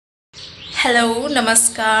Hello,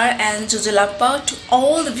 namaskar and Jujulappa to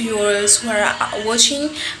all the viewers who are watching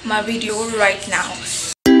my video right now.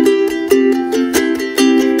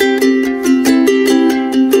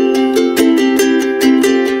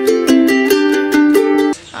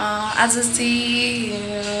 आज चाहिँ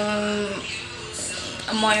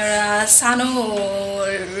म एउटा सानो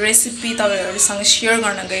रेसिपी तपाईहरुसँग शेयर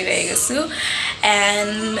गर्न गइरहेको छु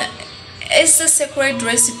and it's a secret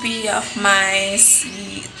recipe of my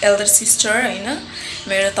elder sister, you know.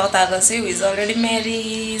 मेरो तताको चाहिँ who is already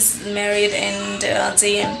married and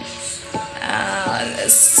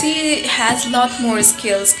she has lot more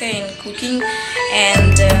skills in cooking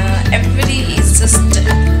and everybody is just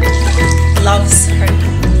loves her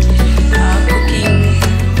cooking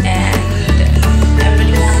and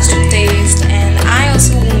everybody wants to taste, and I'm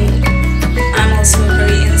also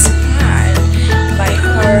very inspired by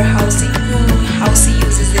her, how she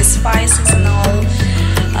uses the spices and all.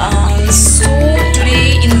 So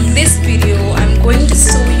today in this video I'm going to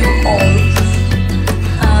show you all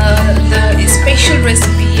the special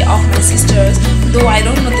recipe of my sisters. Though I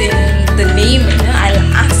don't know the name, you know, I'll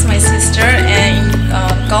ask my sister and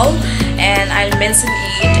call, and I'll mention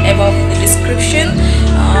it above the description,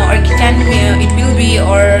 or it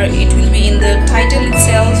will be in the title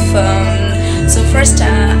itself. So first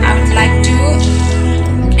I would like to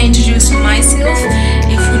introduce myself.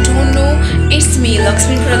 If you don't know, it's me,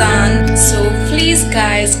 Lakshmi Pradhan. So please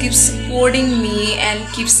guys, keep supporting me and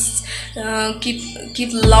keep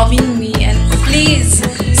loving me, and please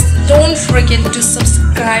don't forget to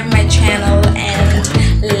subscribe my channel and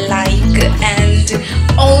like, and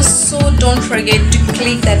also don't forget to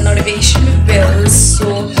click that notification bell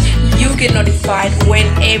so you get notified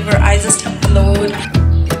whenever I just upload.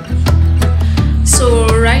 So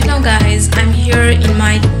right now guys, I'm here in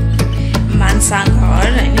my mansa ghar,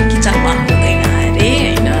 and kitchen भन्दैन अरे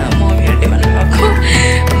हैन, म मेरो भन्नुभएको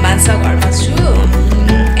mansa घरमा छु.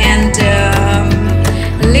 And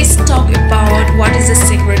let's talk about what is the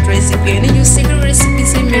secret recipe. And your secret recipe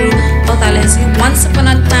is मेरो तताले चाहिँ once upon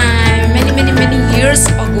a time many years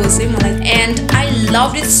ago चाहिँ, and I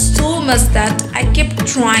loved it so much that I kept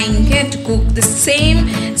trying to cook the same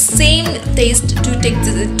taste, to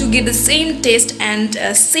get the same taste and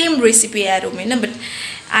same recipe at home, but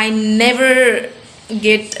I never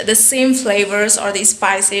get the same flavors or the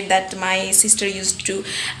spices that my sister used to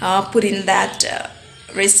put in that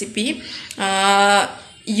recipe.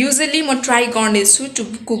 Usually I try garnish to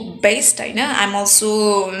cook best, you know. I'm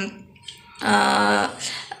also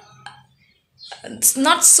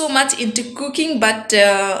not so much into cooking, but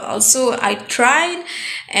also I tried,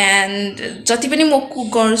 and जति पनि म cook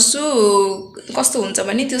गर्छु कस्तो हुन्छ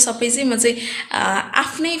भने त्यो सबै चाहिँ म चाहिँ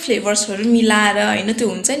आफ्नै फ्लेभर्सहरु मिलाएर हैन, त्यो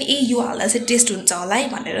हुन्छ नि यो हाल्दा चाहिँ टेस्ट हुन्छ होला है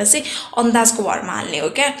भनेर चाहिँ अन्दाजको भरमा हाल्ने हो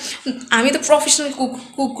क्या. हामी त प्रोफेसनल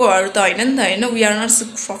कुकहरु त हैन नि त, हैन, we are not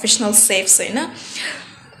professional chefs, हैन.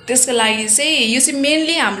 त्यसको लागि चाहिँ यो चाहिँ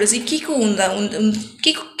मेनली हाम्रो चाहिँ के हुँदा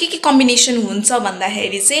के कम्बिनेसन हुन्छ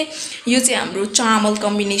भन्दाखेरि चाहिँ यो चाहिँ हाम्रो चामल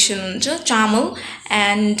कम्बिनेसन हुन्छ, चामल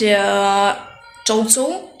एन्ड चौचौ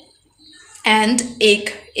एन्ड एग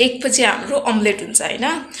पछि हाम्रो अमलेट हुन्छ, हैन.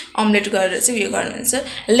 अमलेट गरेर चाहिँ यो गर्नुहुन्छ.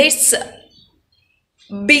 Let's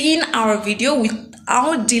begin our video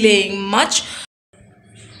without delaying much.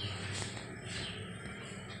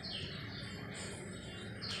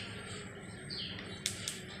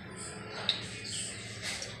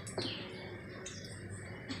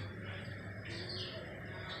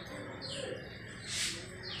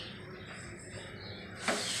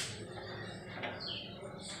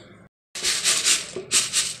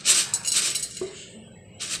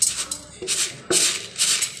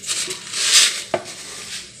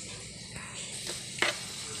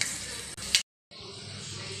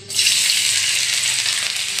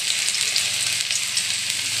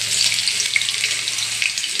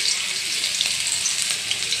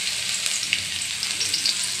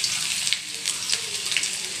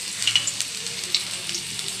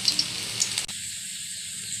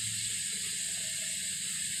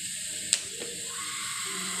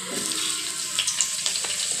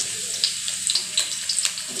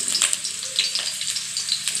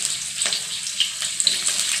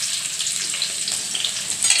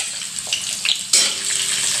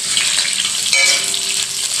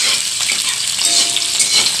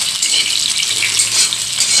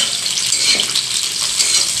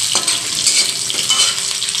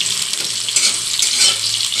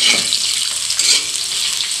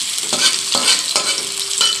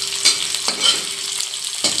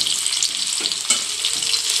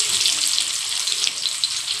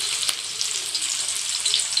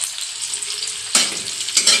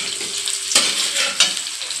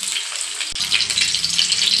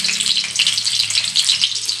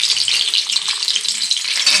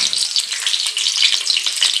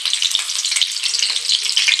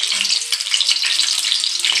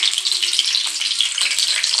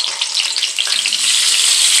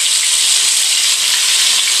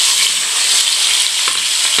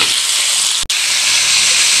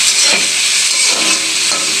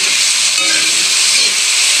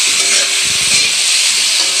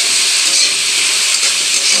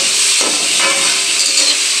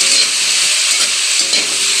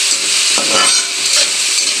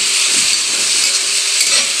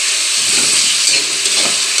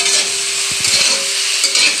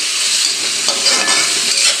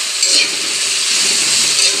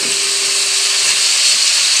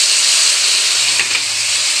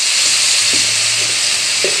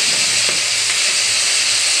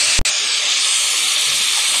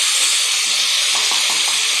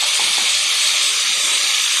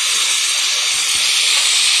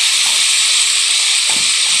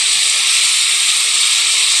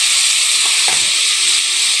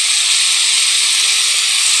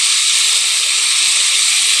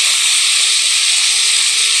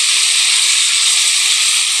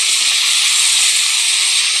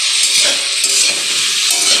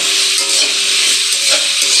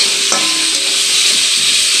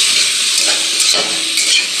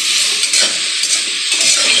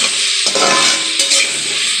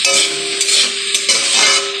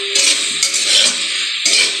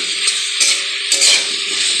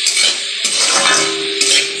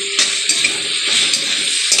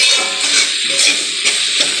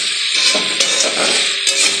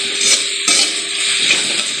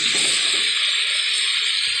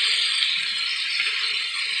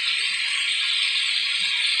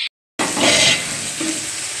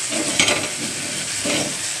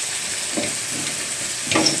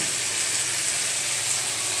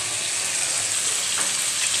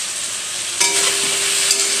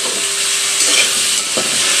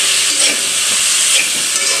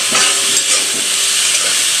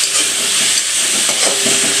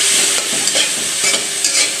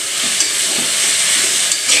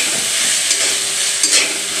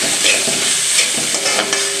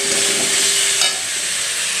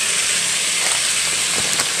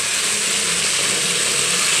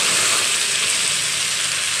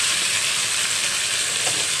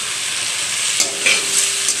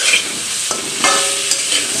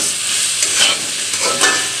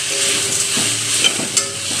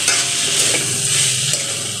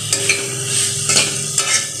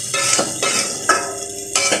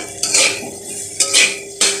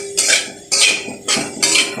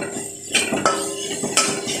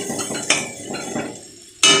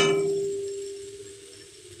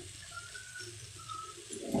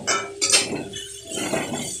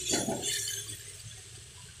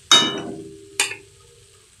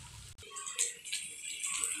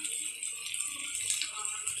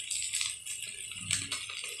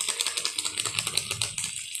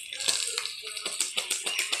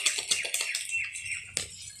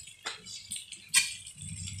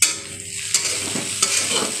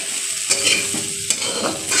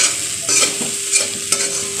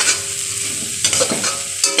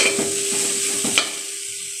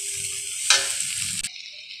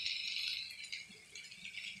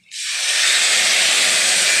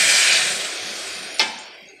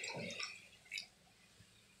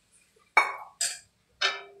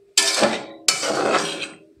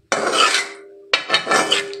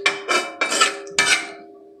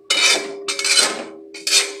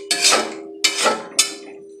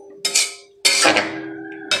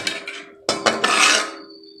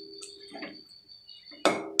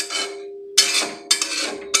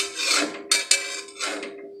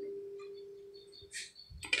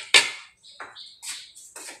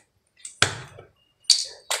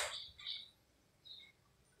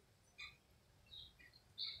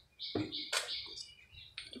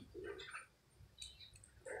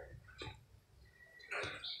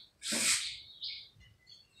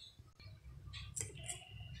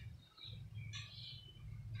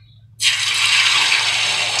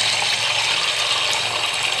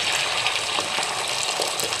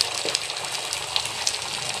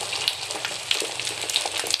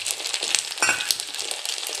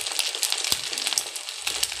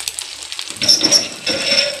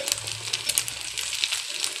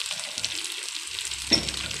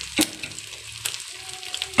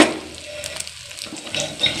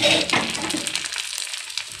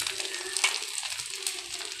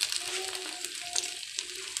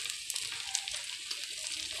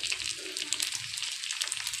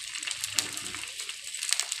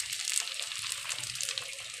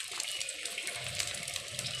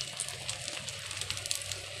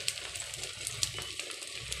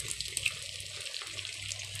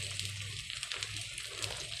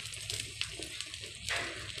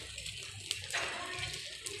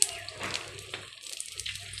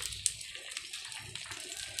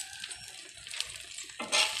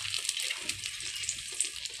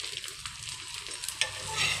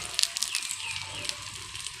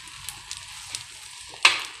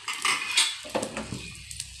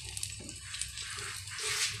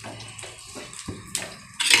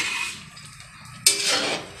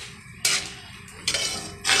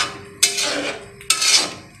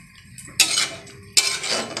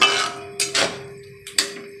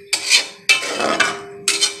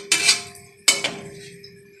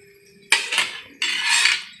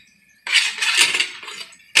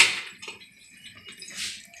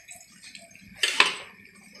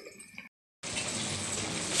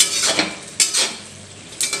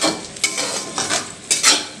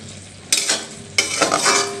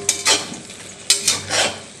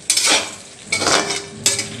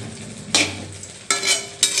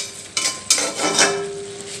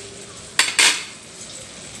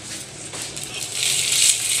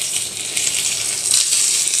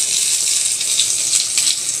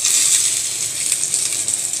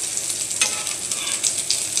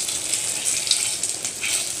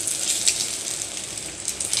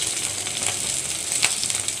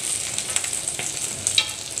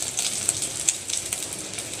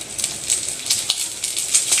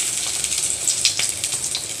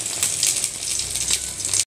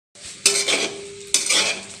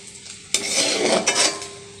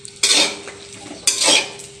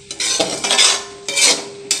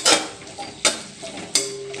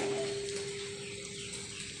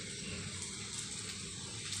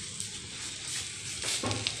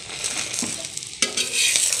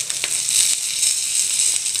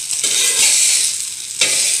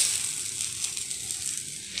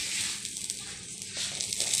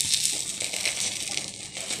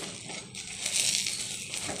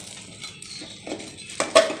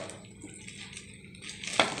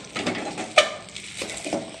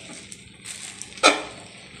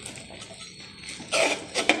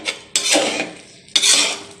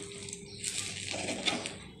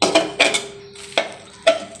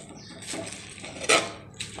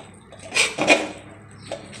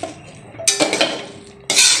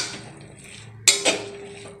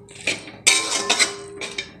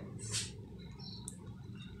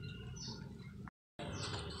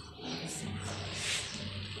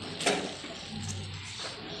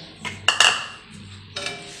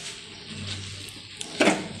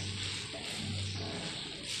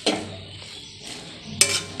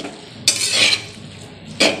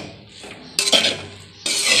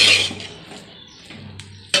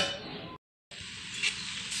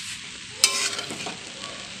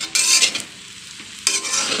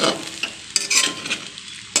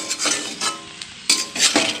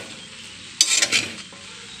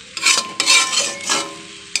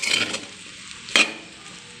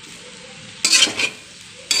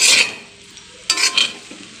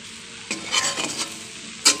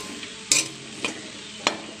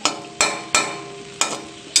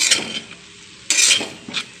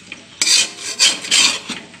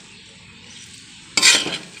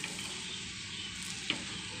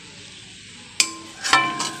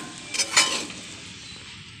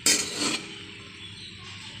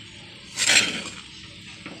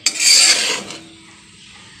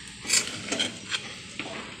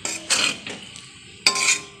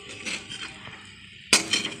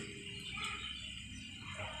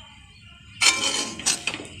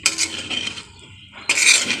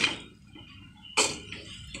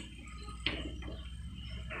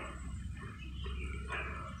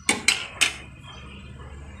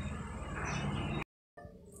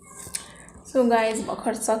 So guys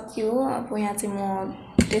भर्खर सक्यो अब यहाँ चाहिँ म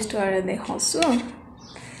टेस्ट गरेर देखाउँछु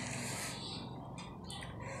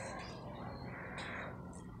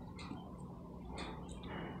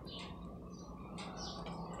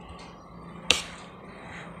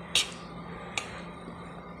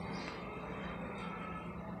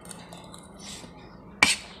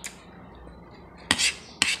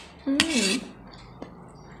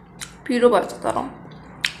पिरो भएछ तर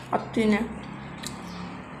अति नै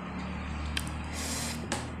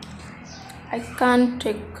I can't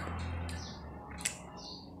take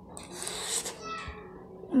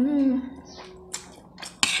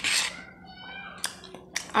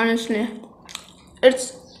honestly it's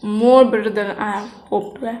more better than I have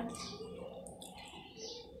hoped.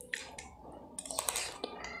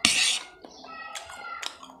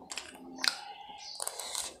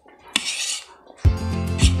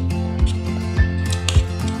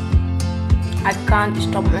 I can't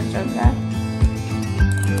stop myself there.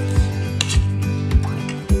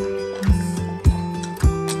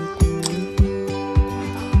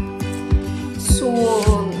 So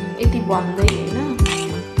यति भन्दै हैन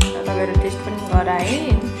तपाईहरु टेस्ट पनि गराए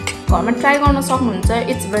घरमा ट्राई गर्न सक्नुहुन्छ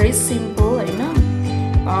इट्स भेरी सिम्पल हैन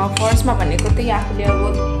फर्स्टमा भनेको त्यही आफूले अब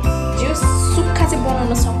जे सुक्खा चाहिँ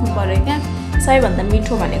बनाउन सक्नु पर्यो क्या सबैभन्दा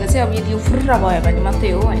मिठो भनेको चाहिँ अब यदि यो फुर्रा भयो भने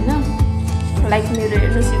मात्रै हो हैन लाइक मेरो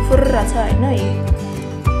हेर्नुस् यो फुर्रा छ हैन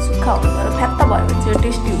सुक्खा हुनु पर्यो फ्यात्ता भयो भने चाहिँ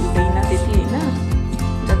टेस्टी हुँदैन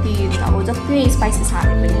त्यति हैन जति स्पाइसेस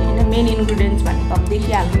हाले पनि हैन मेन इन्ग्रेडियन्ट्स भनेको अब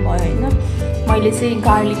देखिहाल्नु भयो हैन मैले चाहिँ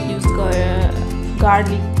गार्लिक युज गरेँ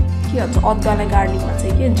गार्लिक के भन्छ अदुवालाई गार्लिक भन्छ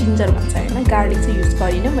कि जिन्जर भन्छ हैन गार्लिक चाहिँ युज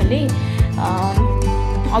गरिनँ मैले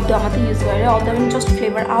अदुवा मात्रै युज गरेँ अदुवा पनि जस्ट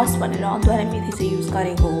फ्लेभर आओस् भनेर अदुवा र मेथी चाहिँ युज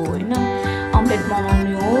गरेको हो हैन अम्लेट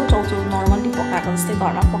बनाउने हो चाउचाउ नर्मली पकाएको जस्तै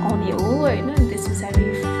घरमा पकाउने हो हैन त्यस पछाडि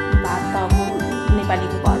भात त अब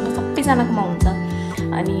नेपालीको घरमा सबैजनाकोमा हुन्छ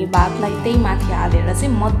अनि भातलाई त्यही माथि हालेर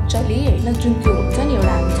चाहिँ मज्जाले हैन जुन त्यो हुन्छ नि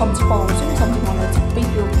एउटा हामी सब्जी पकाउँछ नि सब्जी बनाउँदा सबै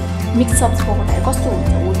त्यो मिक्स सब्जी पकाउँदा कस्तो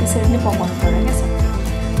हुन्छ हो त्यसरी नै पकाउनु पर्यो क्या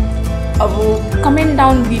अब कमेन्ट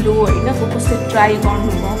डाउन बिलो हैन कसले ट्राई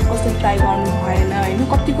गर्नुभयो कसले ट्राई गर्नु भएन हैन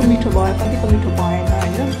कतिको मिठो भयो कतिको मिठो भएन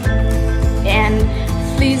हैन end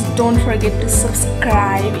please don't forget to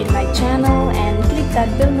subscribe in my channel and click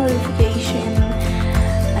that bell notification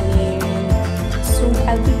and so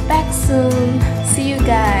I'll be back soon. See you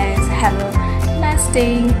guys, have a nice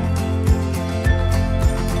day.